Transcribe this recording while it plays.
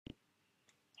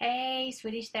Hej,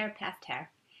 Swedish Terapeut här.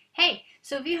 Hej,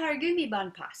 så vi har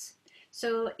Gummiband Pass.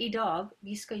 Så idag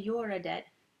vi ska göra det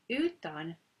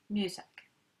utan musik.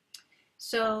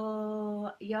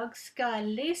 Så jag ska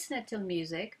lyssna till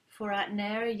musik för att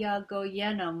när jag går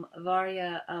igenom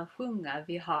varje sjunga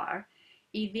vi har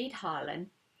i VitaHallen.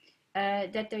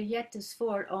 Det är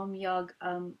jättesvårt om jag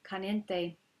kan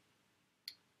inte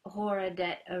höra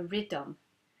det rytm.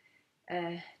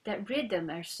 Det rytm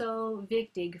är så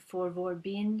viktig för vår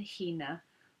bindhinna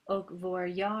och vår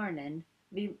hjärna.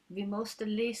 Vi måste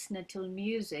lyssna till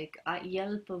musik att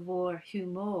hjälpa vår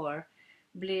humör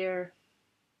blir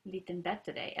lite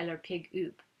bättre eller pigg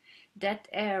upp. Det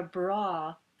är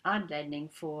bra anledning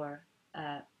för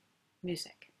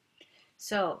musik.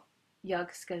 Så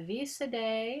jag ska visa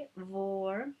dig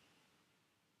vår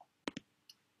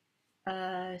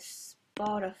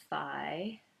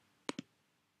Spotify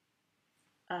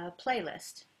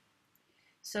playlist.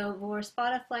 Så vår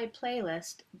Spotify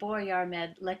playlist börjar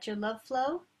med Let Your Love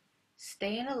Flow,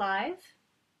 Staying Alive,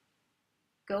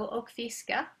 Go och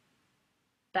Fiska,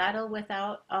 Battle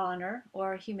Without Honor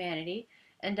or Humanity,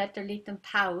 och det är en liten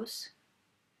paus.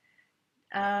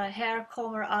 Här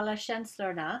kommer alla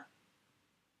känslorna,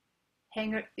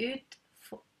 hänger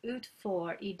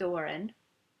utför i dörren,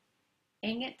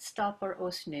 inget stoppar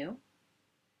oss nu,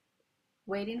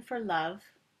 Waiting for Love,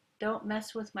 Don't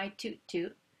Mess With My Toot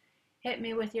Toot, Hit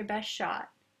Me With Your Best Shot,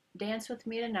 Dance With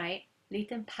Me Tonight,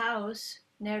 liten paus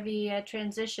när vi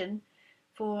transition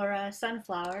för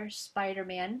Sunflower,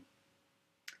 Spider-Man.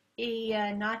 I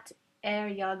natt är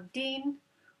jag din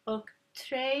och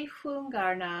tre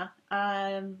sjungarna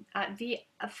att vi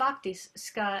faktiskt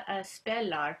ska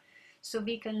spela så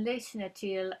vi kan lyssna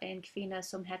till en kvinna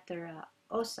som heter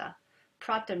Åsa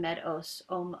pratar med oss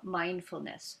om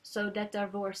mindfulness. Så det är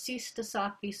vår sista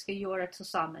sak vi ska göra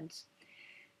tillsammans.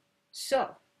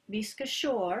 Så vi ska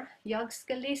köra, jag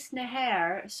ska lyssna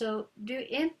här så du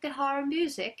inte har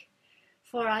musik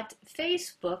för att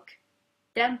Facebook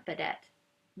dämpar det.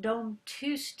 De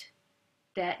tyst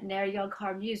det när jag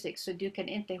har musik så du kan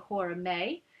inte höra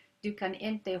mig, du kan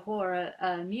inte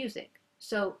höra musik.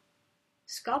 Så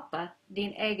skapa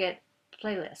din egen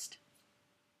playlist.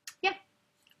 Ja,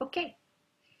 okej.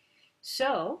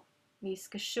 Så vi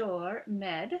ska köra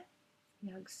med,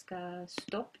 jag ska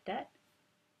stoppa det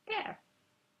där.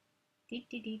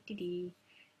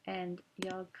 And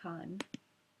jag kan.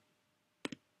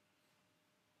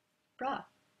 Bra.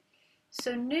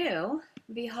 Så nu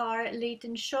vi har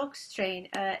liten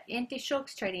inte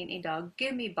köksträning idag,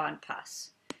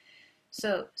 gummibandpass.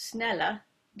 Så snälla,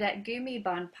 det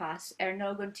gummibandpass är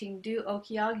någonting du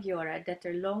och jag gör, det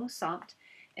är långsamt.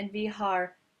 Och vi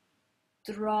har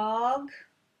drag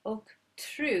och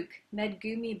tryck med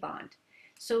gummiband.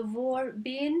 Så vår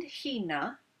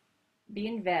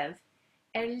bindväv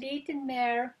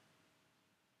är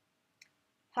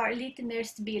har lite mer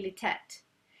stabilitet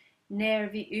när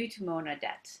vi utmanar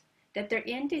det. Det är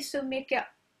inte så mycket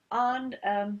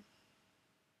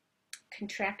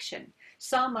contraction,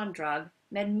 sammandrag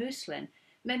med muskeln.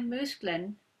 Men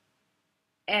muskeln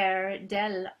är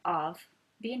del av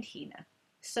bindhinnan.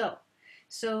 Så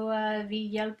vi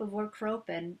hjälper vår kropp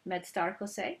med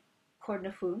stärkelse,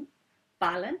 koordination,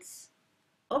 balans,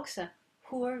 också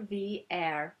hur vi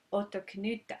är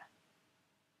återknyta.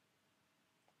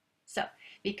 Så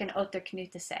vi kan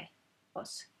återknyta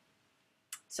oss.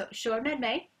 Så kör med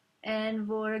mig. Och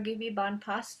vår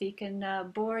gummibandpass vi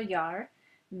kan börja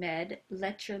med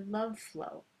Let Your Love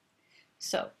Flow.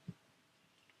 Så.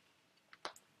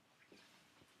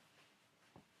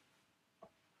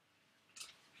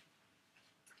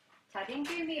 Ta din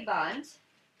gummiband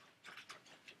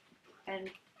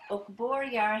och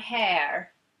börjar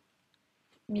här.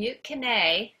 Mjuk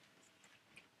knä.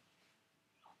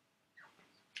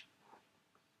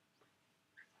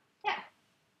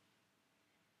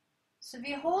 Så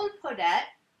vi håller på det.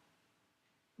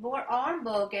 Vår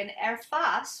armbågen är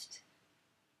fast.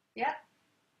 Ja.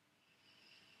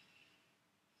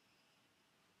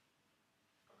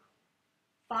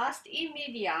 Fast i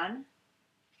midjan.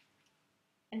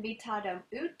 Och vi tar dem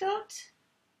utåt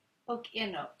och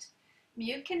inåt.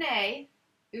 Mjuk knä.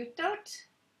 Utåt.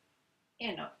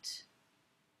 Inåt.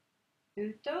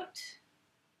 Utåt.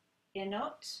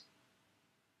 Inåt.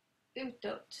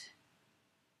 Utåt.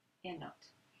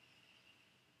 Inåt.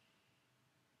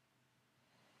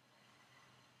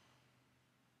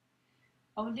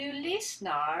 Om du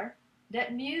lyssnar, det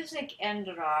musik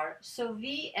ändrar, så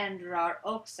vi ändrar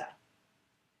också.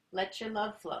 Let your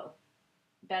love flow.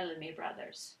 Bellamy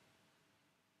Brothers.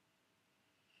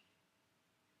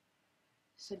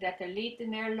 Så det är lite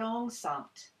mer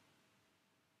långsamt.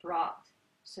 Bra.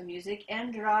 Så musik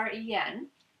ändrar igen.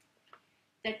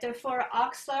 Detta för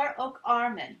axlar och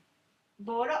armen.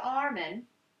 Båda armen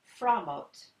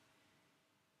framåt.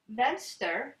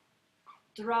 Vänster,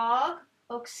 drag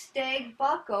och steg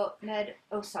bakåt med,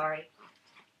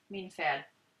 min fel.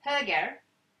 Höger,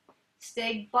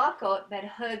 steg bakåt med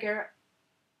höger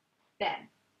ben.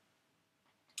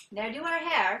 När du är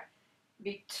här,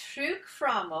 vi tryck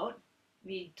framåt,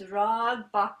 vi drar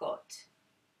bakåt.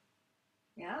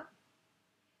 Ja.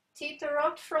 Titta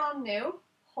rakt fram nu,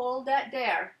 håll det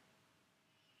där.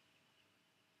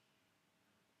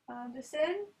 Andas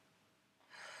in.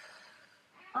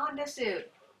 Andas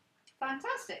ut.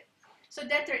 Fantastiskt. Så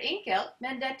detta är enkelt,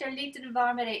 men detta är lite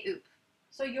varmare upp.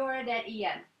 Så gör det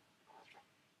igen.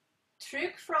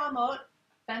 Tryck framåt,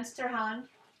 vänster hand.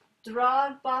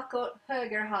 Drag bakåt,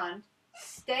 höger hand.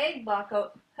 Steg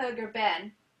bakåt, höger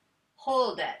ben.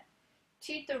 Håll det.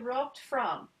 Titta rakt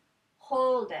fram.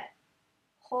 Håll det.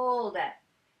 Håll det.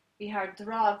 Vi har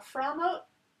drag framåt,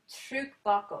 tryck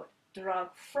bakåt.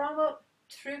 Drag framåt,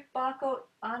 tryck bakåt.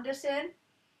 Andas in.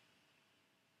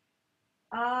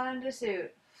 Andas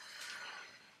ut.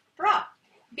 Bra.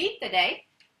 Byta dig.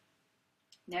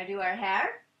 När du är här.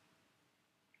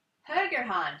 Höger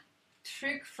hand,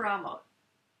 tryck framåt.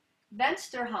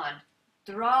 Vänster hand,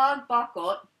 drag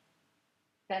bakåt.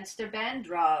 Vänster ben,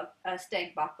 drag,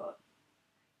 steg bakåt.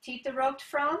 Titta rakt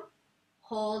fram.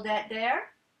 Håll det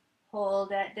där. Håll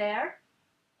det där.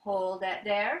 Håll det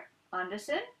där. Andas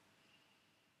in.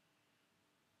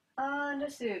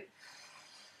 Andas ut.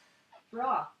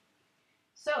 Bra.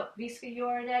 Så, vi ska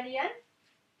göra det igen.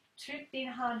 Tryck din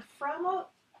hand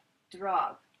framåt.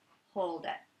 Drag. Håll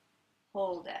det.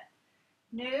 Håll det.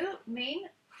 Nu, min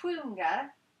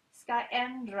sjunga ska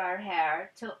ändra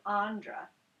här till andra.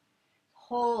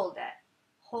 Håll det.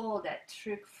 Håll det.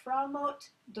 Tryck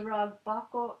framåt. Drag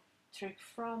bakåt. Tryck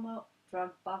framåt.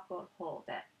 Drag bakåt. Håll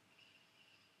det.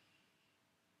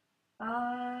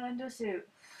 Andas ut.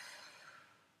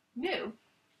 Nu,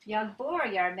 jag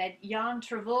börjar med John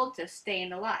Travolta,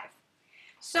 Staying Alive.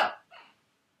 Så,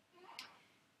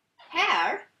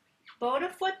 här, båda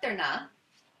fötterna,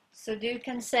 så du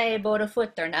kan säga båda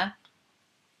fötterna.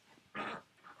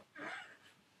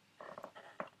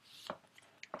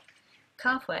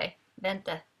 Kanske,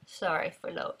 vänta, sorry,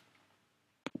 förlåt.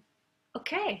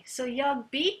 Okej, så jag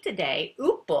byter dig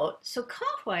uppåt, så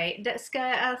kanske det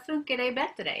ska funka dig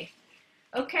bättre.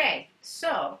 Okej,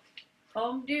 så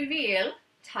om du vill,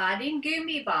 ta din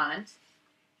gummiband,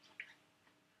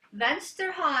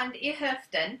 vänster hand i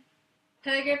höften,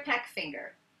 höger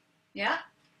pekfinger. Ja?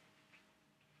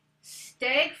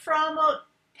 Steg framåt,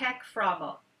 pek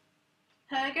framåt.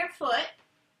 Höger fot,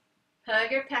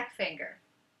 höger pekfinger.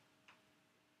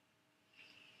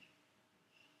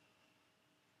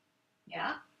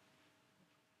 Ja?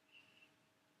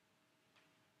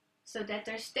 Så det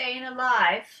är staying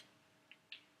alive.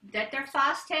 Det är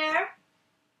fast här.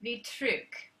 Vi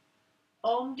tryck.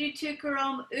 Om du tycker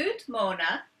om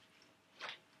utmana,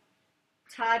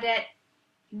 ta det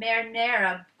mer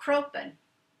nära kroppen.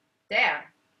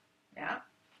 Där. Ja.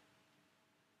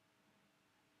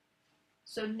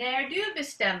 Så när du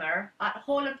bestämmer att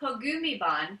hålla på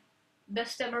gummiband,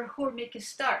 bestämmer hur mycket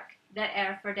stark det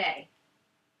är för dig.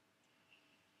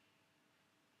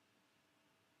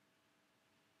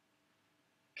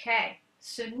 Okej,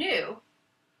 så nu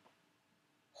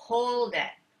håll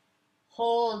det.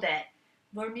 Håll det.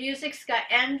 Vår musik ska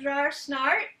ändra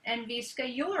snart och vi ska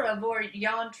göra vår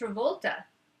John Travolta.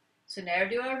 Så när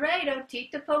du är redo,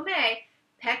 titta på mig.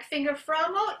 Pekfinger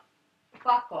framåt,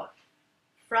 bakåt.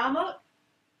 Framåt,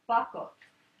 bakåt.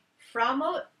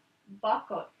 Framåt,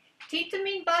 bakåt. Titta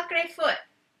min bakre fot.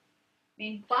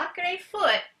 Min bakre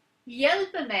fot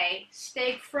hjälper mig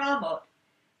steg framåt.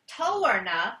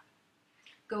 Tårna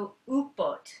gå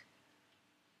uppåt.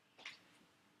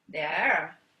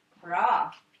 Där.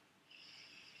 Bra.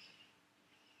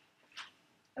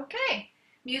 Okej.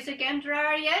 Musik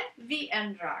ändrar igen. Vi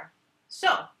ändrar.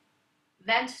 Så.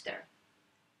 Vänster.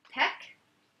 Pek.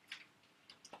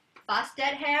 Fast det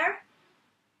här.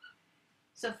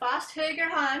 Så fast höger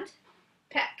hand.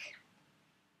 Pek.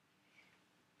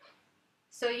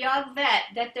 Så jag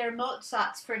vet att det är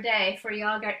motsats för dig, för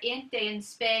jag är inte en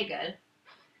spegel.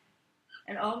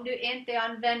 Och om du inte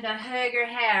använder höger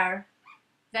här,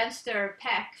 vänster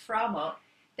pek framåt,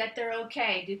 det är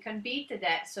okej. Du kan byta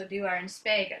det så du är en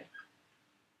spegel.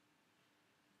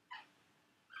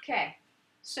 Okej,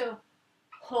 så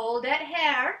håll det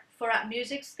här för att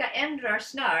musik ska ändra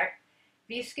snart.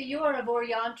 Vi ska göra vår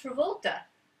John Travolta.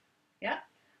 Ja,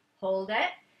 håll det.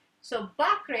 Så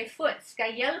bakre fot ska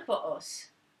hjälpa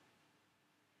oss.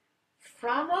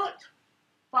 Framåt,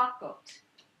 bakåt.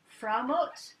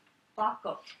 framåt,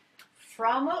 bakåt,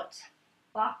 framåt,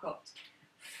 bakåt,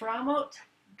 framåt,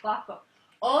 bakåt.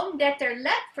 Om det är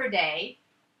lätt för dig,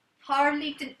 har en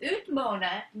liten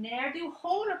utmaning när du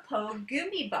håller på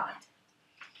gummiband.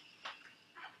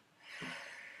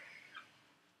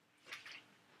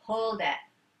 Hold it,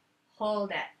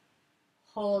 hold it,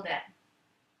 hold it,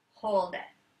 hold it.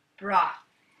 Bra.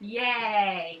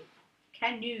 Yay!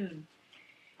 Kanon.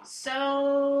 So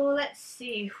let's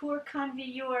see, hur kan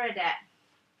vi göra det?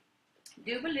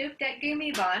 Du vill upp det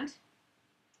gummiband.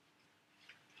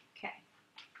 Okej.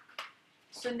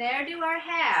 Så när du är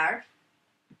här,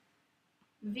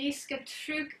 vi ska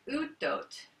trycka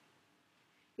utåt.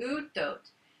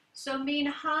 Utåt. Så min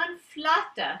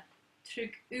handflata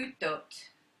tryck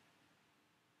utåt.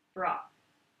 Bra.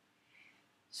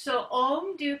 Så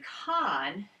om du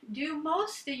kan, du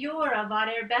måste göra vad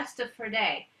är bäst för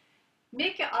dig.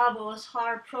 Mycket av oss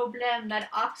har problem med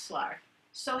axlar.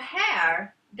 Så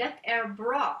här, det är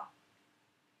bra.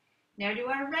 När du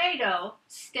är redo,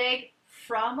 steg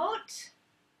framåt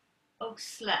och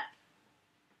släpp.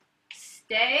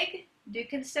 Steg, du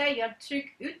kan säga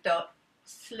tryck utåt,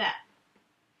 släpp.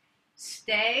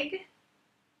 Steg,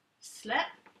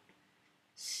 släpp.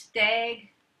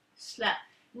 Steg, släpp.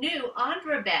 Nu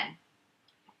andra ben.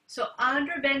 Så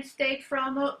andra ben steg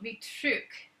framåt, vi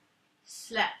tryck,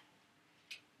 släpp.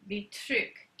 Vi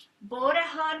tryck. Båda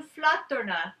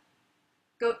handflatorna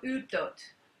går utåt.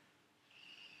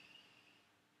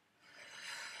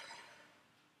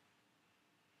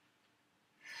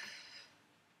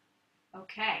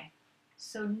 Okej.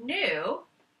 Så nu,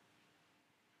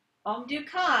 om du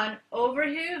kan, över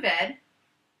huvudet.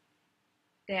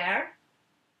 Där.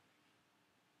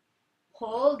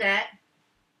 Hold it.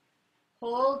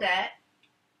 Hold it.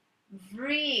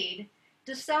 Vrid.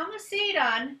 Till samma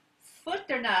sidan.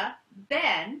 Fötterna,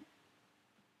 ben.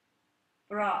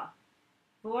 Bra.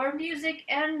 Vår musik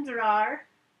ändrar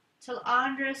till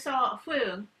andra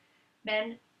sjung,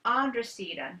 men andra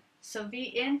sidan. Så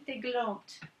vi inte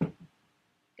glömt.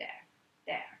 Där,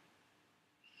 där.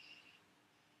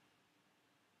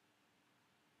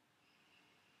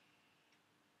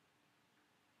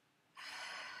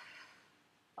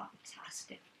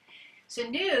 Fantastiskt. Så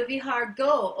nu vi har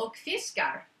gå och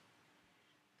fiskar.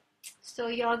 Så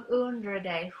jag undrar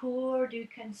dig hur du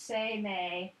kan se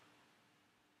mig.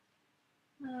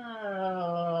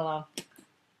 Ja.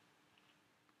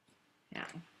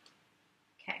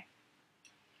 Okej.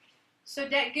 Så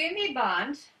det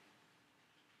gummiband.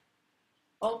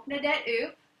 Öppna det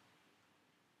upp.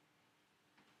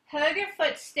 Höger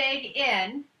fot steg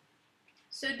in.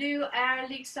 Så du är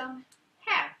liksom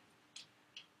här.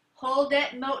 Håll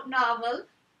det mot navel.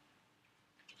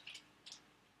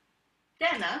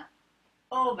 Denna.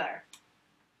 Över.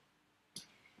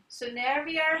 Så när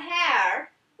vi är här,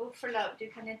 förlåt,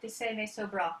 du kan inte se mig så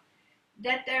bra.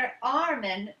 Det är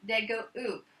armen, det går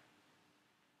upp.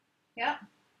 Ja.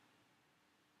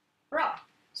 Bra.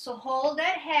 Så håll det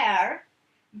här.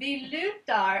 Vi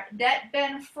lutar det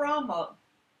ben framåt.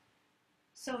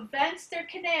 Så vänster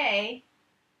knä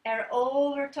är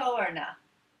över tårna.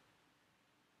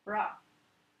 Bra.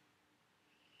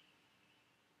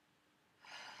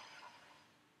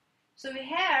 Så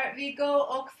här vi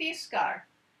går och fiskar.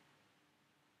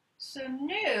 Så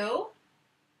nu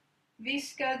vi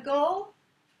ska gå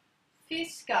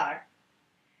fiskar.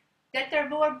 Det är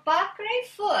vår bakre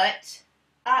fot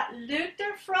att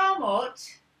luta framåt.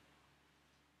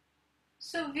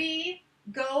 Så vi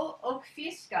går och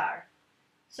fiskar.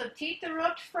 Så titta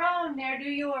rätt fram när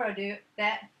du gör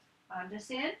det.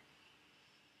 Andas in.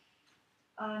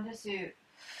 Andas ut.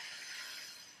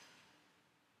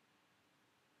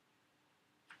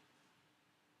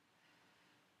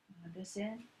 Andas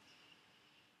in.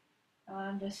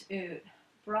 Andas ut.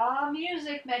 Bra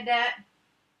musik med det.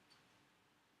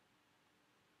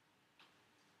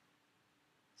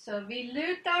 Så vi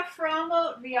lutar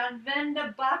framåt. Vi använder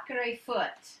bakre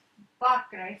fot.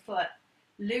 Bakre fot.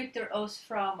 Lutar oss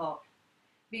framåt.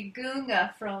 Vi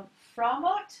gungar från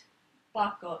framåt.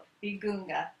 Bakåt. Vi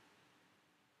gungar.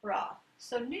 Bra.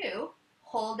 Så nu.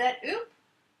 Håll det upp.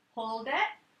 Håll det.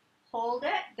 Hold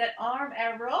it. That arm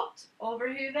är rakt över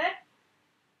huvudet.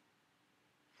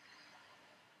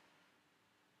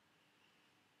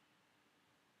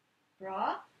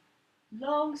 Bra.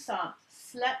 Långsamt.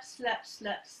 Släpp, släpp,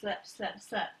 släpp, släpp, släpp,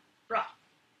 släpp. Bra.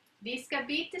 Vi ska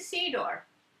byta sidor.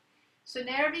 Så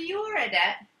när vi gör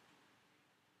det.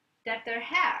 Det är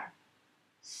här.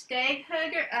 Steg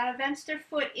vänster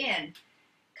fot in.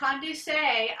 Kan du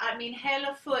säga att min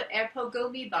hela fot är på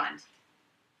gummiband?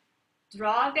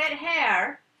 Dra det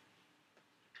här.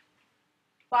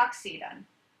 Baksidan.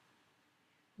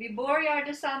 Vi börjar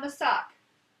det samma sak.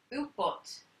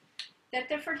 Uppåt.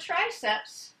 Detta för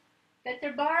triceps.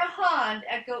 Detta bara hand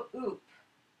att gå upp.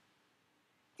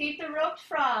 Titta rakt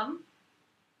fram.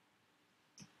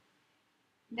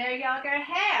 När jag är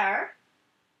här.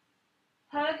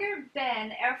 Höger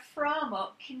ben är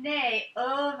framåt. Knä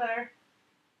över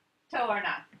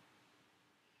tårna.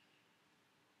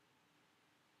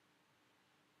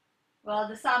 Well,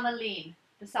 det samma line.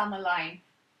 Det samma line.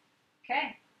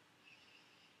 Okej.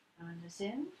 Andas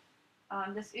in.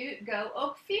 Andas ut. Gå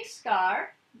och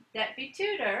fiskar. Det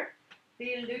betyder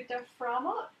vi lutar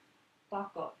framåt,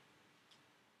 bakåt.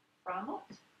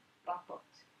 Framåt,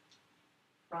 bakåt.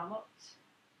 Framåt,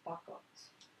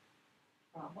 bakåt.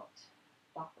 Framåt,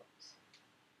 bakåt.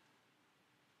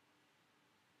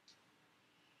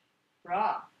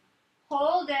 Bra.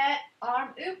 Hold it.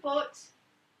 Arm uppåt.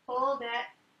 Hold it.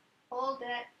 Hold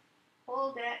it.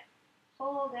 Hold it.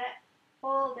 Hold it.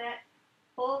 Hold it.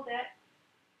 Hold it.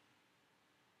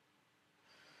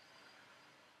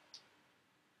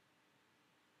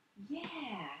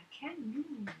 Yeah,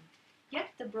 kanon.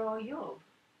 Jättebra jobb.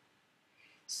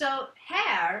 Så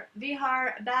här, vi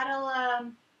har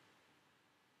battle,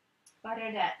 vad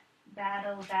är det?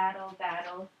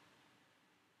 Battle.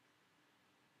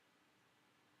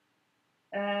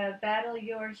 Battle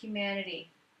your humanity.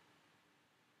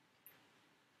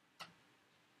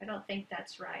 I don't think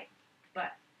that's right,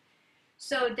 but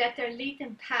så det är en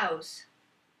liten paus.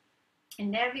 Och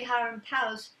när vi har en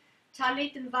paus, ta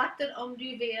lite vatten om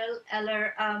du vill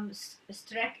eller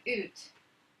sträck ut.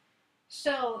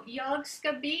 Så jag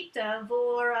ska byta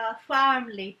vår skärm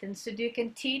lite så du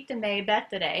kan titta mig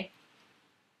bättre.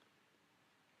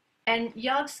 Och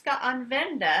jag ska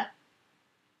använda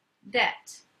det.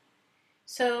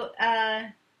 Så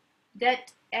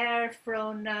det är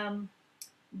från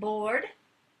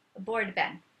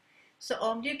boardband.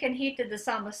 Så om du kan hitta det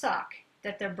samma sak,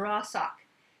 det är bra sak.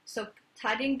 Så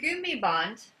ta din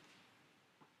gummiband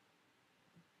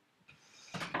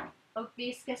och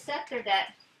vi ska sätta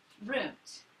det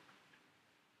runt.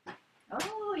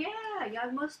 Oh yeah,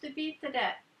 jag måste byta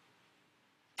det.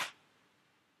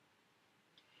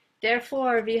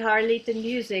 Därför vi har lite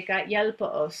musik att hjälpa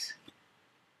oss.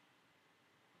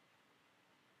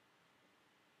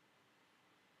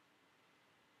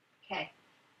 Okej.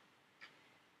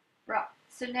 Bra.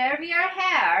 Så när vi är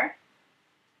här,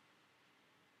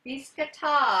 vi ska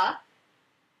ta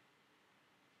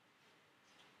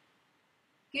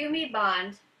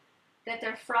gummiband det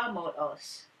är framåt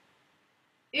oss.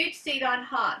 Utsidan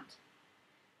hand.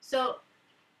 Så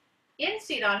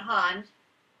insidan hand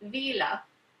vila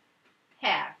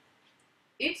här.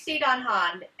 Utsidan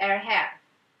hand är här.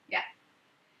 Ja.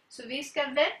 Så vi ska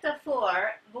vänta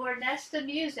för vår nästa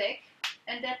musik.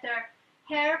 Och det är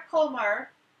här kommer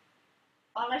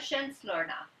alla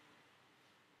känslorna.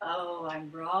 Oh,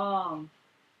 I'm wrong.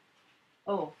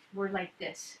 Oh, we're like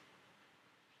this.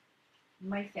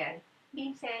 My fel.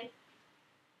 Min fel.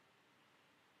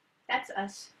 That's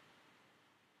us.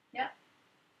 Yep.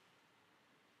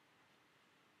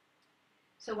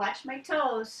 So watch my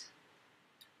toes.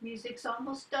 Music's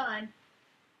almost done.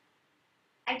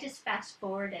 I just fast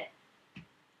forward it.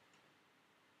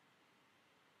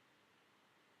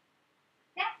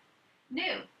 Yeah.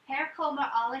 Nu, här kommer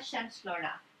alla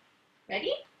känslorna.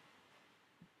 Ready?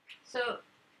 So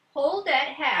hold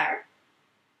it här.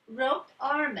 Rakt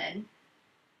armen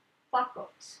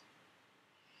bakåt.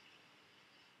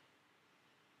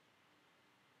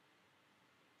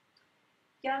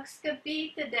 Jag ska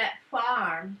byta det på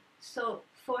arm, så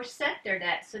fortsätter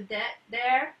det, så det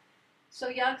där.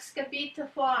 Så jag ska byta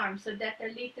på arm, så det är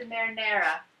lite mer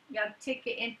nära. Jag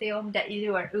tycker inte om det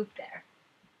du är upp där.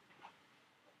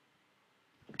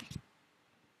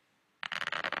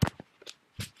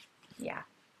 Ja.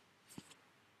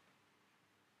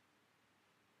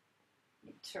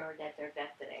 Jag tror det är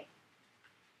bättre.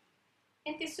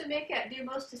 Inte så mycket, du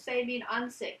måste se min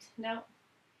ansikt. No.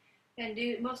 Men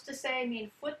du måste se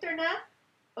min fötterna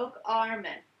och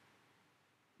armen.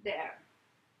 Där.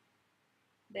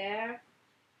 Där.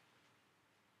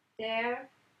 Där.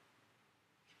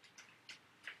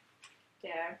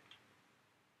 Där.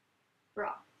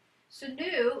 Bra. Så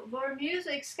nu, vår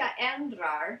musik ska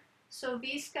ändra. Så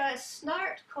vi ska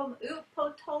snart komma upp på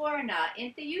tårna.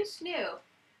 Inte just nu.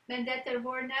 Men det är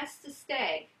vår nästa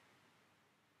steg.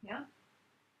 Ja.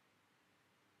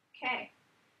 Okej.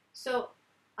 Så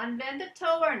använda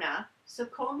tårna. Så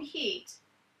kom hit.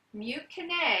 Mjuk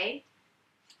knä.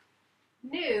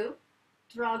 Nu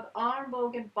drag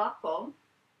armbågen bakom.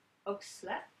 Och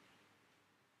släpp.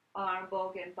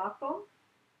 Armbågen bakom.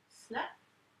 Släpp.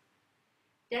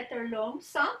 Det är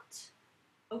långsamt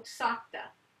och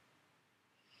sakta.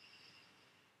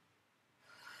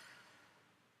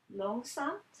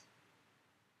 långsamt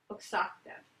och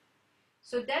sakta.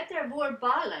 Så detta är vår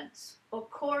balans och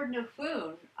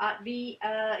koordination att vi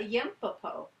kämpar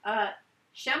på.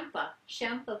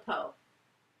 Kämpa på.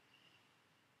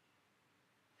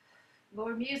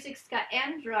 Vår musik ska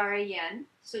ändra igen,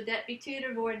 så det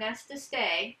betyder vår nästa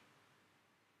steg.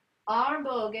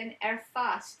 Armbågen är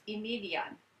fast i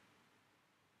midjan.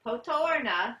 På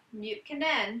tårna, mjuka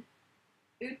den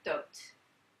utåt.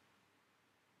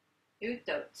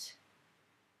 Utåt.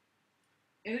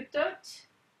 Utåt.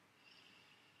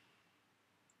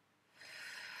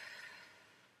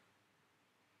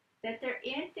 Det är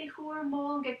inte hur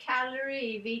många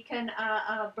kalorier vi kan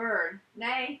burn.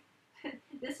 Nej,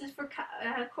 this is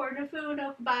for koordination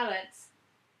och balans.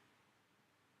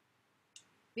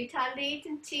 Vi tar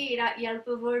liten tid att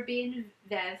hjälpa vår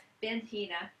benväv,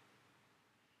 benhinna.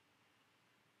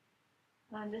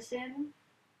 Andas in,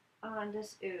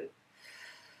 andas ut.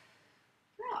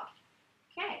 Bra,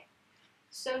 okej. Okay.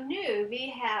 Så nu vi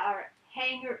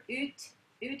hänger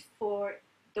ut för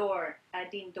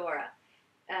din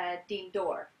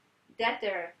dörr. Det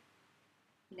är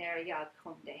när jag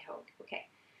kommer ihåg. Okay.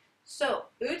 Så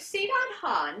utsidan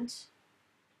hand,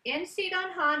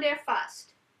 insidan hand är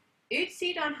fast.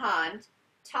 Utsidan hand,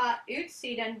 ta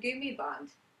utsidan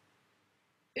gummiband.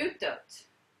 Utåt.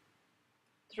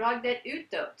 Drag det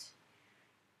utåt.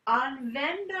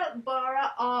 Använda bara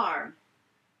arm.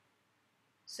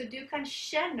 Så du kan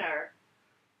känna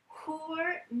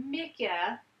hur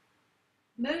mycket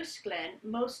muskeln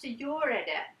måste göra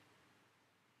det.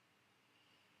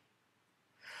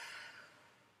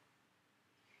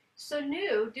 Så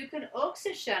nu du kan också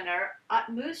känna att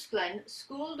muskeln,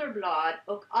 skulderblad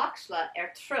och axlar är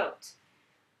trött.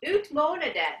 Utmana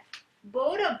det.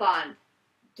 Båda band.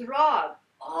 Drag.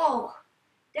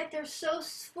 Det är så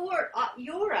svårt att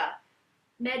göra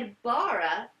med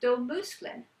bara då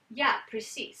muskeln. Ja,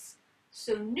 precis.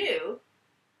 Så nu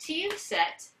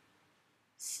tillsätt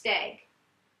steg.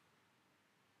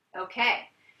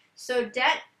 Okej. Så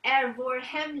det är vår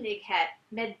hemlighet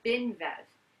med bindväv.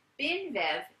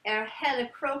 Bindväv är hela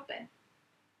kroppen.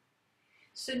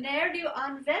 Så när du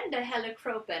använder hela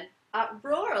kroppen att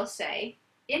röra sig,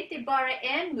 inte bara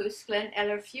en muskeln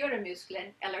eller 4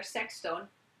 muskler eller 16,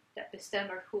 det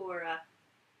bestämmer hur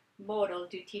modell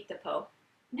du tittar på.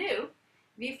 Nu,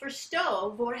 vi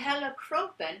förstår vår hela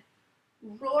kroppen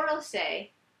rör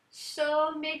sig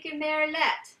så mycket mer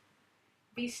lätt.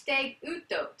 Vi steg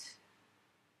utåt.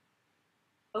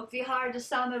 Och vi har det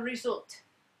samma resultat.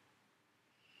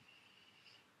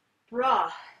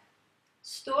 Bra.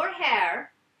 Står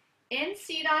här.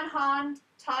 Insidan hand,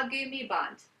 ta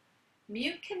gummiband.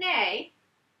 Mjuk knä.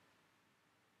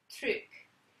 Tryck.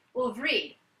 Och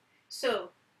vrid.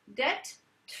 Så det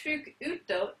tryck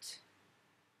utåt.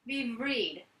 Vi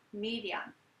vrid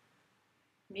midjan.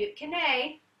 Mjuk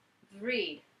knä.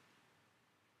 Vrid.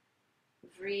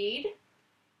 Vrid.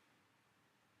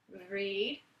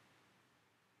 Vrid.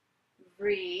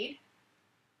 Vrid.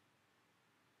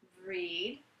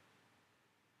 Vrid.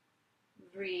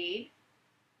 Vrid.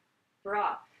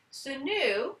 Bra. Så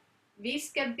nu vi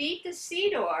ska byta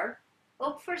sidor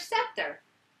och fortsätter.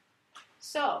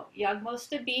 Så jag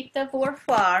måste byta vår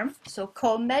skärm. Så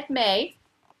kom med mig.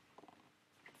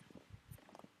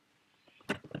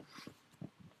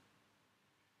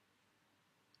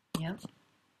 Ja.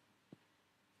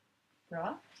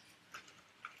 Bra.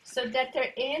 Så det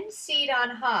är insidan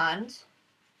hand.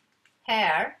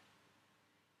 Här.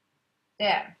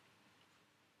 Där.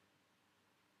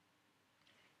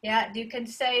 Ja, du kan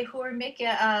se hur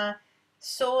mycket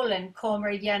solen kommer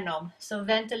igenom. Så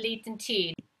vänta liten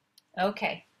tid.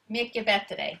 Okej, mycket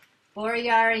bättre.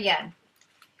 Börjar igen.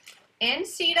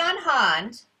 Insidan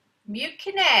hand. Mjuk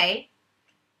knä.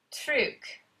 Tryck.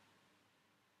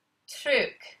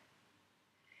 Tryck.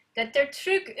 Det är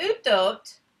tryck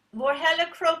utåt. Vår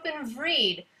hela kroppen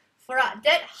vrid. För att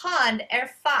det hand är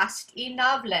fast i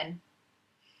naveln.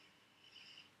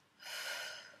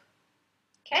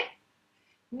 Okej.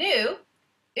 Nu,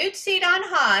 utsidan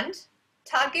hand,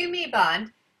 ta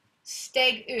gummiband,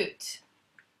 steg ut.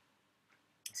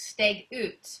 Steg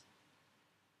ut.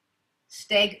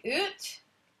 Steg ut.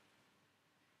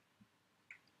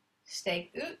 Steg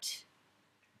ut.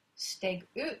 Steg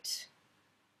ut.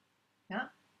 Ja.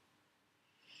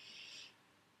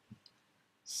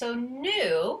 Så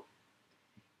nu,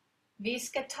 vi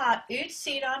ska ta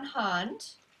utsidan hand.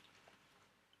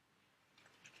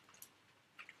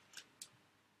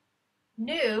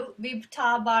 Nu vi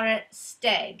tar bara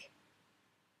steg.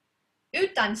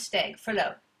 Utan steg,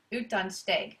 förlåt. Utan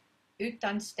steg.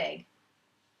 Utan steg.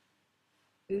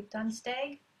 Utan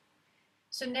steg.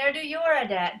 Så när du gör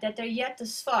det, det är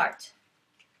jättesvårt.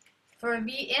 För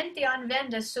vi inte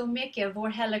använder så mycket vår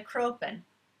hela kroppen.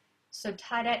 Så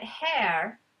ta det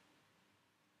här.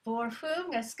 Vår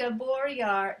sjunga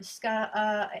ska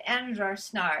ändra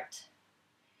snart.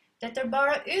 Det är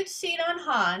bara utsidan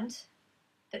hand.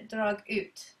 Det drag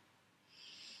ut.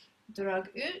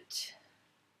 Drag ut.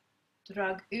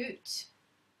 Drag ut.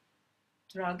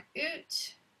 Drag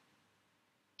ut.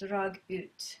 Drag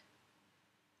ut.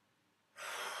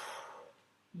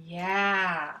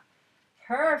 Ja,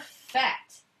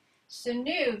 perfekt. Så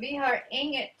nu, vi har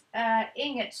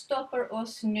inget stoppar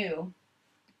oss nu.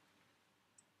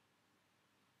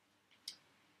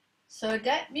 Så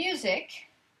det musik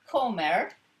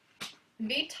kommer.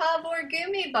 Vi tar vår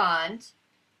gummiband.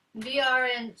 Vi har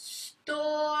en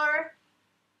stor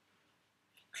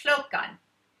klockan.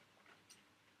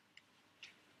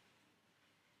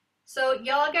 Så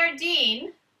jag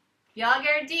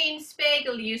är din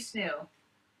spegel just nu.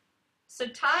 Så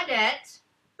ta det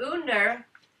under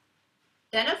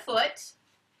denna fot.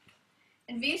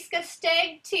 Och vi ska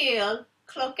steg till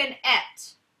klockan 1.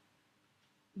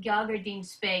 Jag är din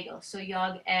spegel, så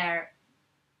jag är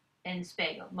en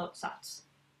spegel, motsats.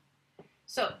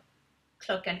 Så,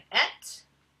 klockan 1.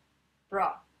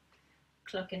 Bra.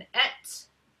 Klockan 1.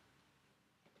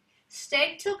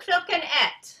 Steg till klockan 1.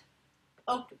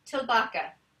 Och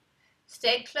tillbaka.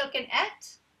 Steg klockan 1.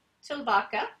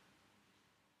 Tillbaka.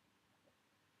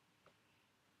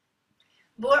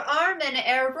 Vår armen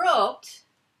är rakt.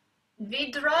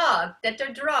 Vi drag. Det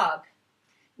är drag.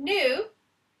 Nu,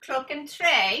 klockan 3.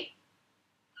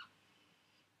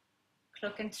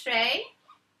 Klockan 3.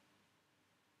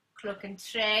 Klockan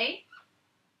 3.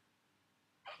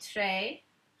 3.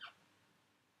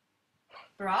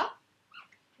 Bra.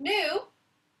 Nu,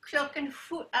 klockan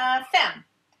 5.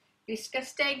 Vi ska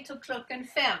steg till klockan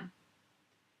 5.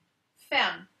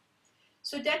 5.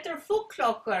 Så det är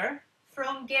fotklockor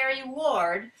från Gary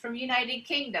Ward från United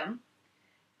Kingdom.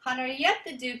 Han är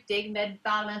jätteduktig med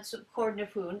balans och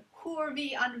koordination. Hur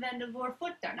vi använder våra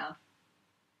fötterna.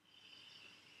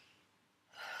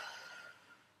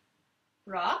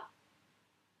 Bra.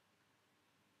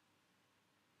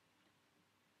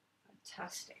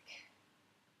 Fantastiskt.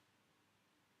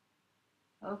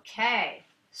 Okej.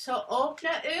 Så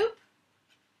öppna upp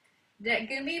det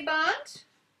gummiband.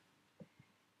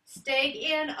 Steg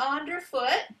in andra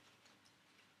fot.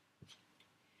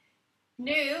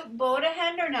 Nu, båda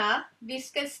händerna, vi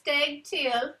ska steg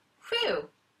till 7.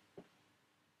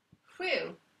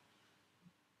 7.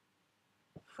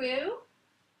 7.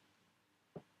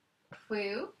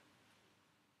 7.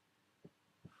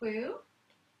 7.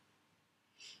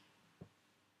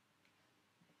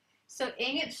 Så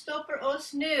inget stoppar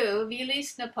oss nu, vi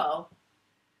lyssnar på.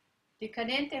 Du kan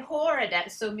inte höra det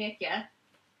så mycket.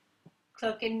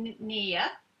 Klockan 9.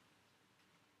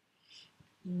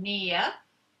 9.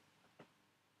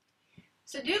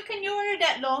 Så du kan göra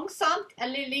det långsamt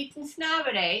eller lite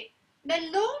snabbare.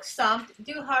 Men långsamt,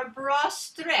 du har bra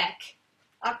sträck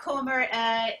och kommer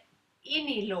in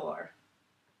i lår.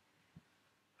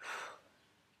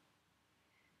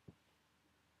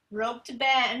 Rakt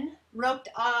ben,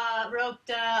 rakt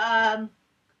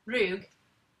rygg.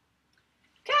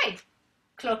 Okej,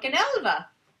 klockan 11.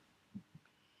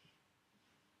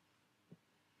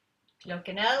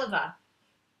 Klockan 11.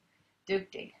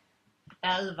 Duktig.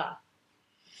 11.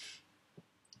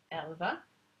 11.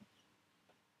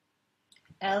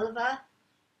 11.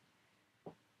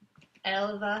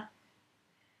 11.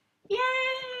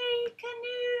 Yay!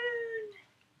 Kanon!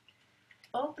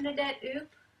 Öppna det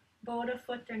upp. Båda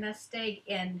fötterna steg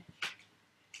in.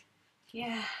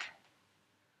 Yeah.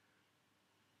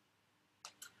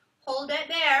 Håll det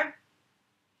där.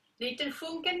 Lite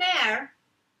sjunka ner.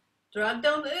 Drag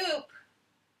dem upp.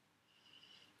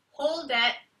 Håll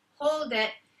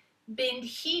det. Bind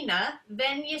hinna,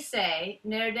 vänja sig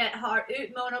när det har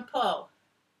utmånat på.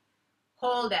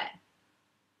 Håll det.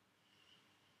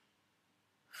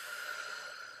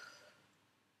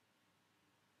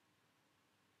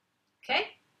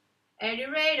 Okej? Är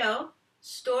du redo?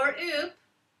 Står upp.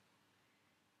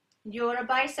 Göra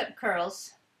bicep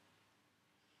curls.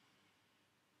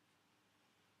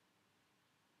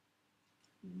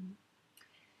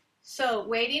 So,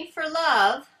 waiting for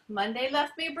love. Monday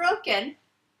left me broken.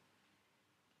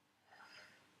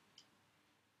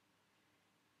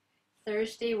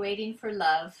 Thursday, waiting for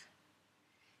love.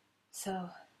 So,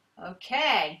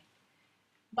 okay.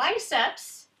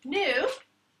 Biceps, nu.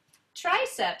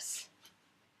 Triceps.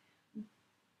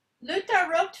 Luta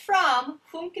rakt fram,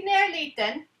 sjunka ner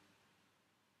lite.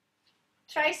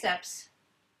 Triceps.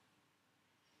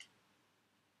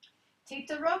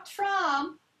 Titta rakt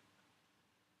fram.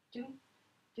 Dun,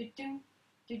 dun, dun,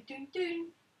 dun, dun,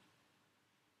 dun.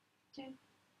 Dun,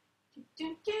 dun,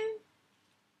 dun, dun.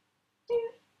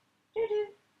 Dun, dun,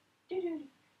 dun, dun,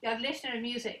 dun. Jag lyssnar på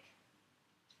musik.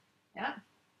 Ja.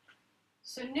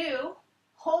 Så nu,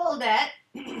 hold det.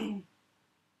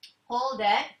 Hold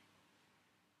det.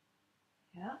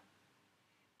 Ja.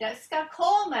 Det ska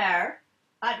komma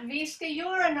att vi ska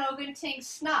göra någonting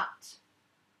snabbt.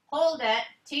 Hold det.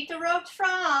 Titta rakt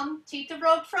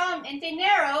fram, inte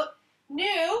neråt.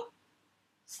 Nu,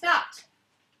 snabbt.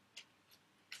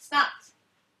 Snabbt.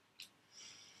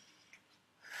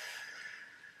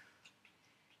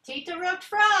 Titta rakt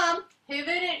fram,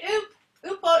 huvudet upp,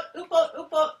 uppåt, uppåt,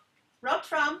 uppåt, rakt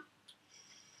fram.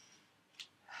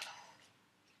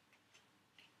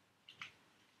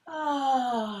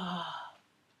 Oh.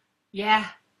 Yeah,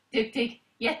 duktig,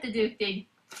 jätteduktig.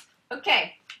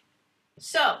 Okej,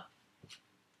 så.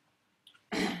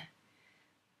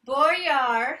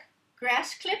 Börjar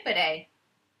gräsklippa dig.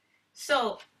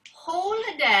 Så håll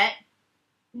det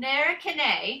nära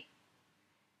knä.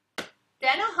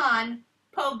 Denna hand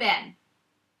på ben.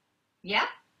 Ja,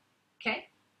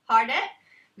 okej. Har det.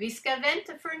 Vi ska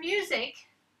vänta för musik.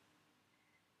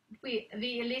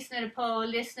 Vi lyssnar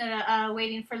på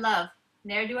Waiting for Love.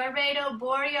 När du är redo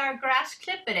börjar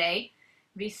gräsklippa dig.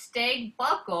 Vi steg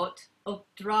bakåt och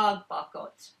drag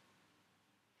bakåt.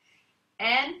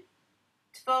 1,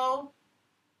 2,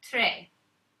 3.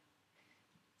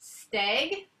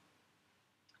 Steg.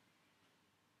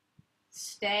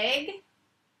 Steg.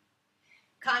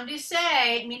 Kan du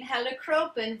se min hela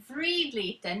kroppen vrid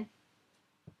liten?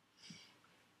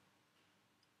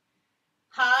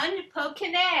 Hand på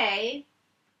knä.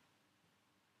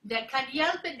 Det kan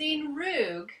hjälpa din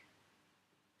rygg.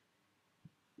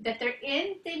 Det är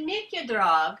inte mycket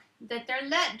drag. Det är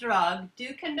lätt drag.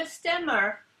 Du kan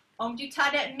bestämma om du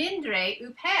tar det mindre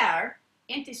upp här.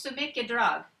 Inte så mycket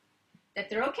drag.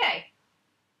 Det är okej.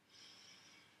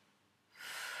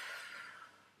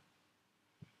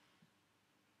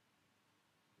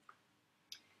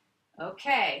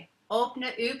 Okej.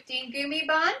 Öppna upp din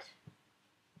gummiband.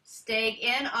 Steg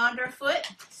in andra fot.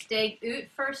 Steg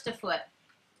ut första fot.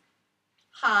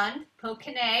 Hand på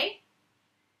knä.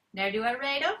 När du är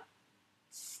redo.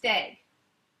 Steg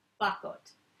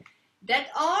bakåt.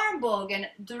 Det armbågen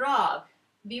drag.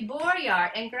 Vi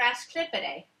börjar en gräsklippa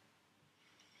dig.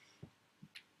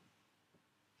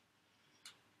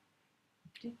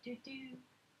 Du, du, du.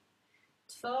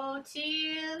 2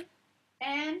 till.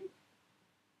 1.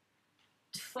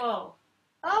 2.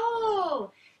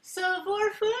 Oh! Så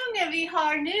vår sjunga vi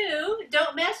har nu,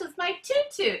 Don't mess with my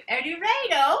tutu. Är du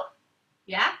redo?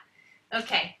 Ja?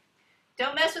 Okej.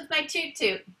 Don't mess with my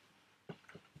tutu.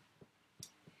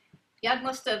 Jag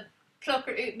måste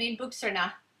plocka ut min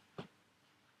byxorna.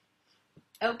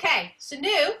 Okej, så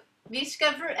nu vi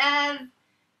ska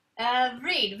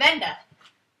vända.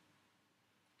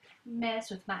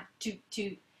 Mess with my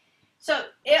tutu. Så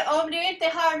om du inte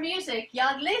har musik,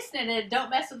 jag lyssnade Don't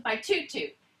mess with my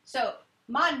tutu. Så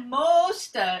man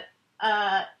måste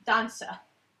dansa.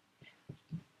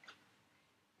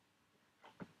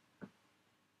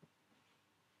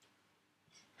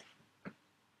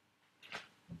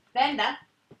 Vända.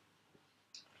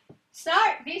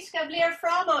 Snart vi ska bli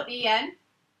framåt igen.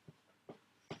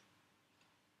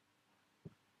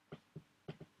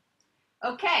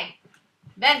 Okej.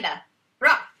 Vända.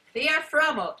 Bra. Vi är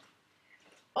framåt.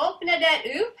 Öppna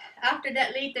det upp efter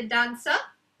det lite dansa.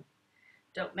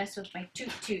 Don't mess with my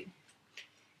tutu.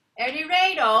 Är du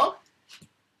redo?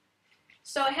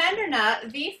 Så händerna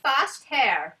vi fast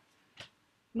här.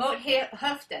 Mot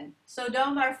höften. Så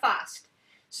de är fast.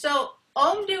 Så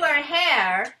om du är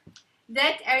här.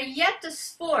 Det är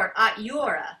jättesvårt att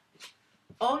göra.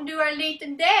 Om du är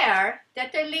liten där.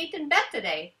 Det är lite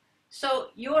bättre.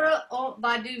 Så gör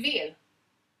vad du vill.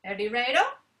 Är du redo?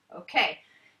 Okej.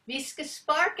 Vi ska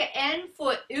sparka en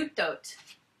fot utåt.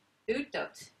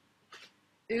 Utåt.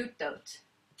 Utåt.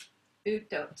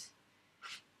 Utåt.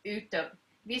 Utåt.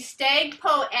 Vi steg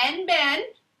på en ben.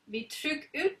 Vi tryck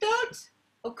utåt.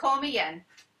 Och kom igen.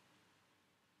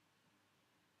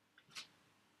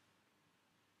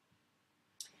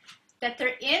 Det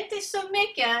är inte så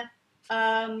mycket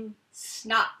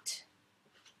snabbt.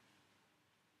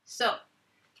 Så.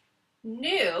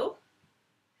 Nu.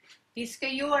 Vi ska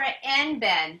göra en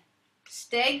ben.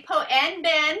 Steg på en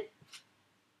ben.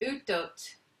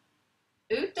 Utåt.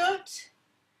 Utåt.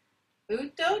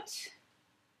 Utåt.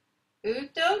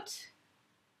 Utåt.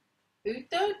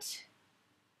 Utåt.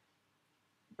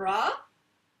 Bra.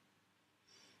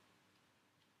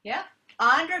 Ja.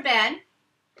 Andra ben.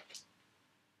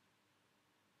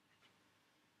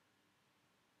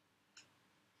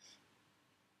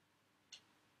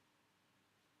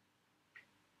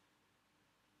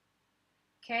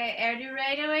 Okay, are you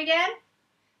ready again?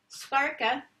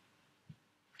 Sparka.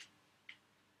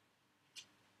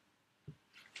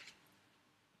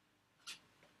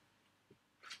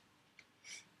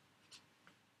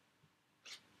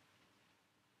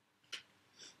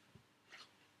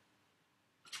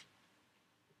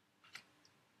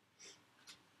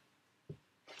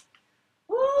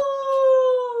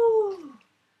 Woo!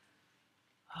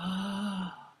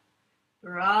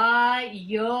 Bra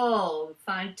jobb!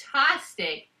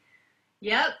 Fantastic!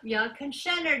 Japp, jag kan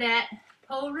känna det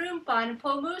på rumpan,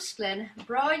 på musklerna.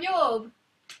 Bra jobb!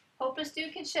 Hoppas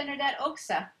du kan känna det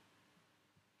också.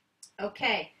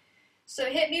 Okay, so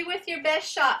hit me with your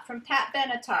best shot from Pat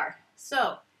Benatar.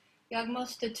 So, jag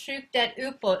måste trycka det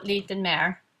uppåt lite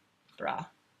mer. Bra.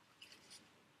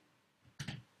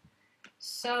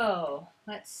 So,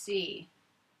 let's see.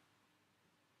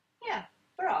 Yeah,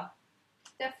 bra.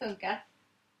 Det funkar.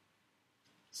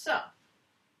 Så.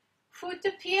 Fot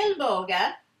och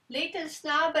pilbåge. Lite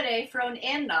snabbare från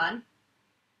innan.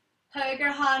 Höger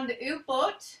hand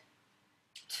uppåt.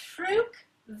 Tryck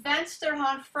vänster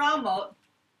hand framåt.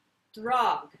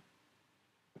 Drag.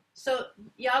 Så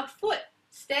jag fot.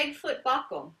 Steg fot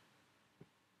bakom.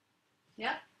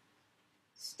 Ja.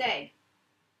 Steg.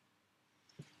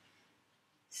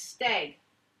 Steg.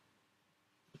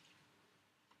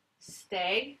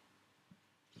 Steg.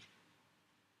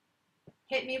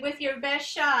 Hit me with your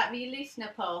best shot. Vi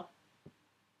lyssnar på.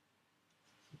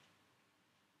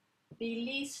 Vi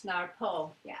lyssnar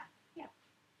på. Ja. Ja.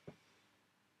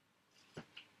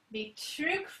 Vi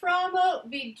tryck framåt.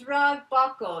 Vi drag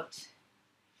bakåt.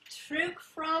 Tryck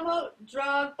framåt.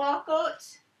 Drag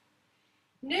bakåt.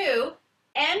 Nu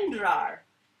ändrar.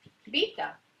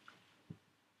 Byta.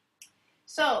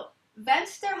 Så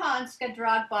vänster hand ska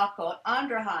dra bakåt.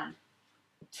 Andra hand.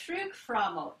 Tryck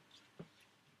framåt.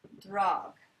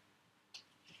 Drag.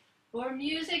 Vår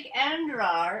musik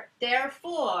ändrar,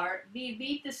 därför vi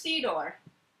byter sidor.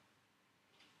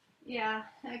 Ja,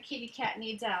 kitty cat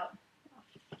needs out.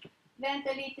 Vänta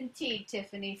en liten tid,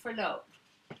 Tiffany, förlåt.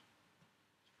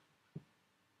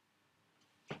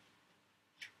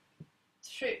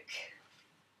 Tryck.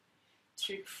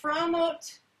 Tryck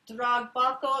framåt, drag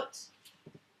bakåt.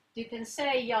 Du kan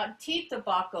säga jag tittar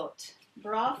bakåt.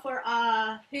 Bra för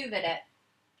huvudet.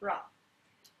 Bra.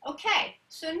 Okej,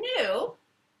 så nu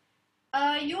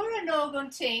göra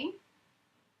någonting.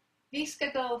 Vi ska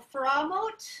gå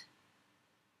framåt,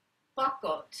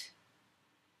 bakåt.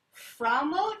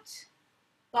 Framåt,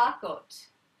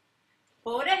 bakåt.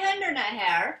 Båda händerna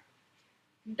här.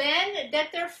 Bend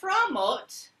det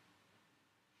framåt.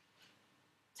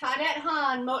 Ta det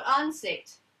hand mot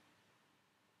ansikt.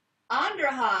 Andra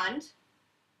hand.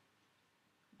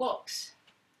 Box.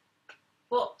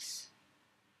 Box.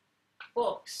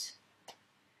 Box.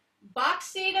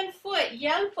 Baksidan fot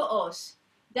hjälper oss.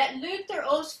 Det lutar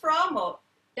oss framåt.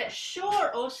 Det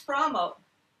kör oss framåt.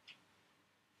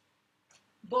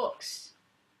 Box.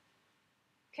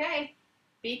 Okej.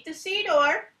 Byta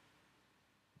sidor.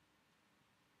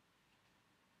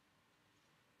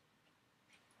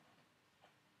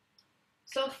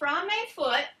 Så fram med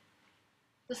fot.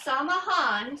 Det samma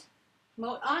hand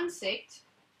mot ansikt.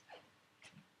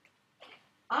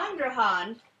 Andra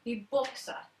hand. Vi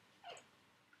boxar.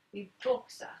 Vi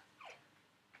boxar.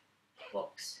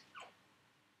 Box.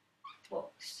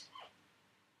 Box.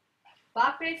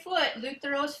 Bakre fot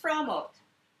lutar oss framåt.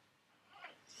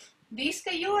 Vi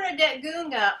ska göra det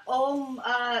gunga om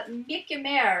mycket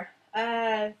mer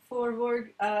för vår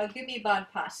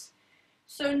gummibandpass.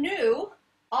 Så nu,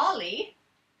 Ali,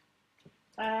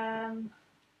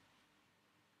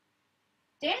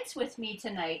 dance with me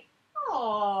tonight.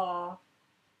 Aww.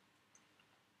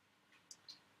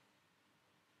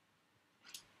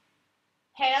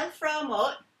 Häl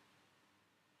framåt.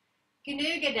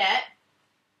 Gnugga det.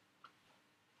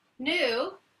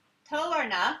 Nu,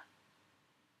 tårna.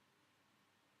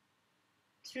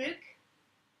 Tryck.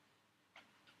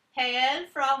 Häl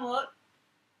framåt.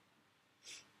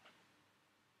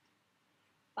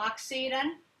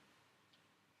 Baksidan.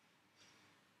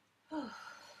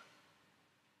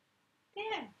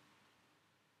 Där.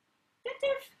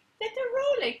 Det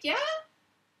är roligt, ja?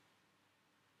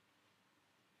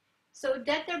 Så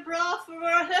det är bra för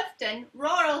våra höften,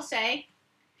 rörelse.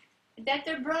 Det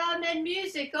är bra med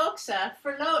musik också.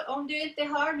 Förlåt om du inte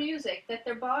har musik, det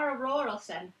är bara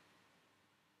rörelsen.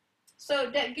 Så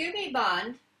det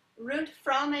gummiband runt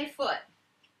fram i fot.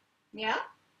 Ja?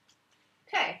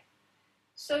 Okej.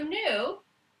 Så nu,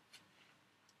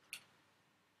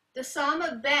 det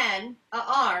samma ben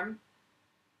och arm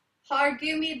har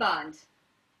gummiband.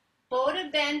 Båda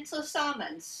ben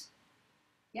tillsammans.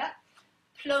 Ja?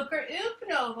 Plockar upp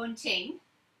någonting.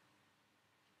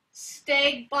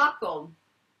 Steg bakom.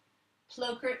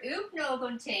 Plockar upp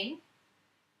någonting.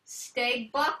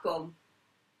 Steg bakom.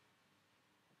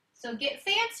 So get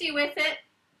fancy with it.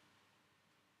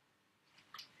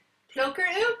 Plockar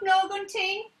upp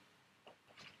någonting.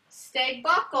 Steg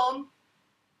bakom.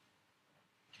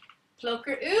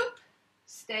 Plockar upp.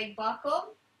 Steg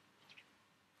bakom.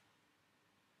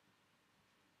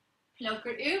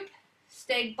 Plockar upp.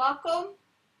 Steg bakom.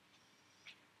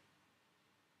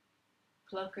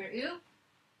 Plockar upp.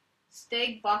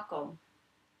 Steg bakom.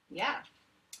 Ja.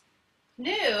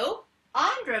 Nu,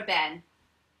 andra ben.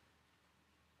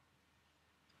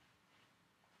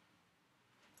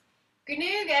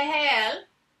 Gnuga häl.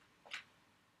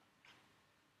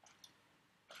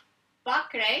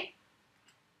 Bakre.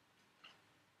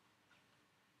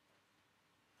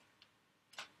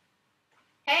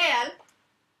 Häl.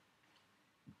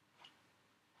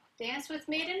 Dance with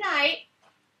me tonight.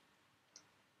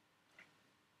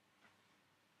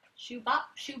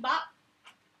 Shoebop, shoebop.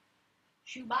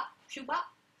 Shoebop, shoebop.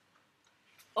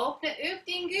 Öppna upp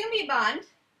din gummiband.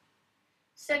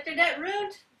 Sätter det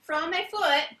runt framme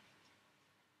fot.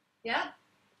 Ja.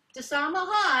 Till samma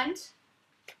hand.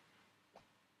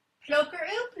 Plockar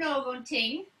upp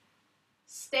någonting.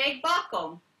 Steg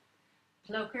bakom.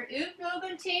 Plockar upp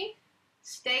någonting.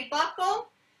 Steg bakom.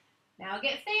 Now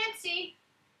get fancy.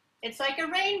 It's like a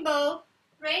rainbow.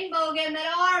 Rainbow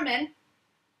med armen.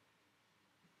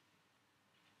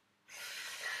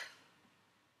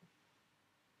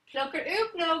 Plockar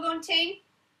upp någonting.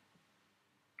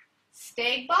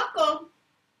 Steg bakom.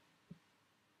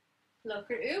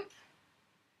 Plockar upp.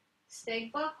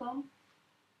 Steg bakom.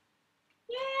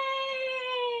 Yay!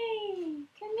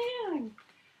 Kanon!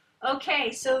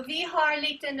 Okay, so vi har en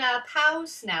liten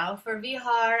paus now, för vi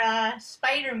har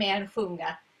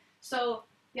Spider-Man-sjunga. Så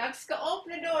jag ska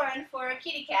öppna dörren för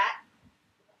Kitty Cat.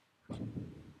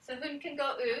 Så hon kan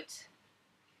gå ut.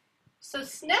 Så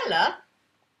snälla,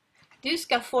 du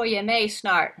ska följa mig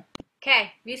snart.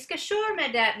 Okej, vi ska köra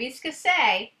med det. Vi ska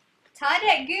säga, ta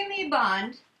det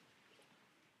gummiband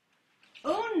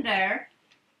under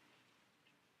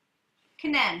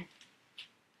knän.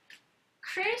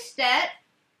 Kryss det.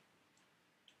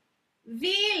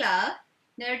 Vila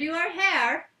när du är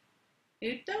här.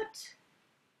 Utåt.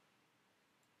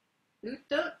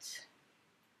 Utåt.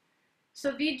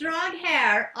 Så vi drar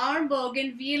här.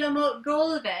 Armbågen vila mot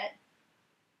golvet.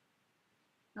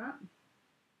 Ja.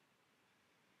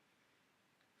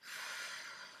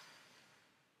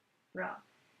 Bra.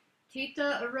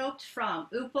 Titta rakt fram,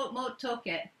 uppåt mot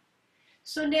taket.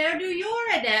 Så när du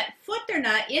gör det,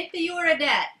 fötterna inte gör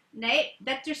det. Nej,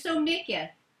 det är så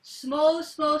mycket. Små,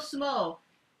 små, små.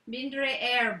 Mindre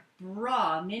är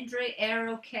bra, mindre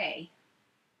är okej.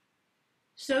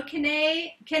 Så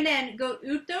knän gå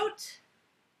utåt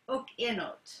och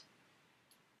inåt.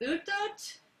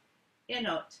 Utåt,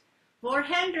 inåt. Vår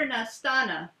händerna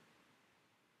stanna.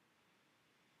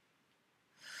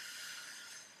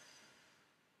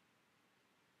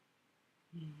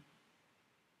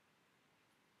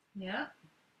 Ja.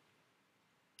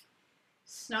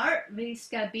 Snart vi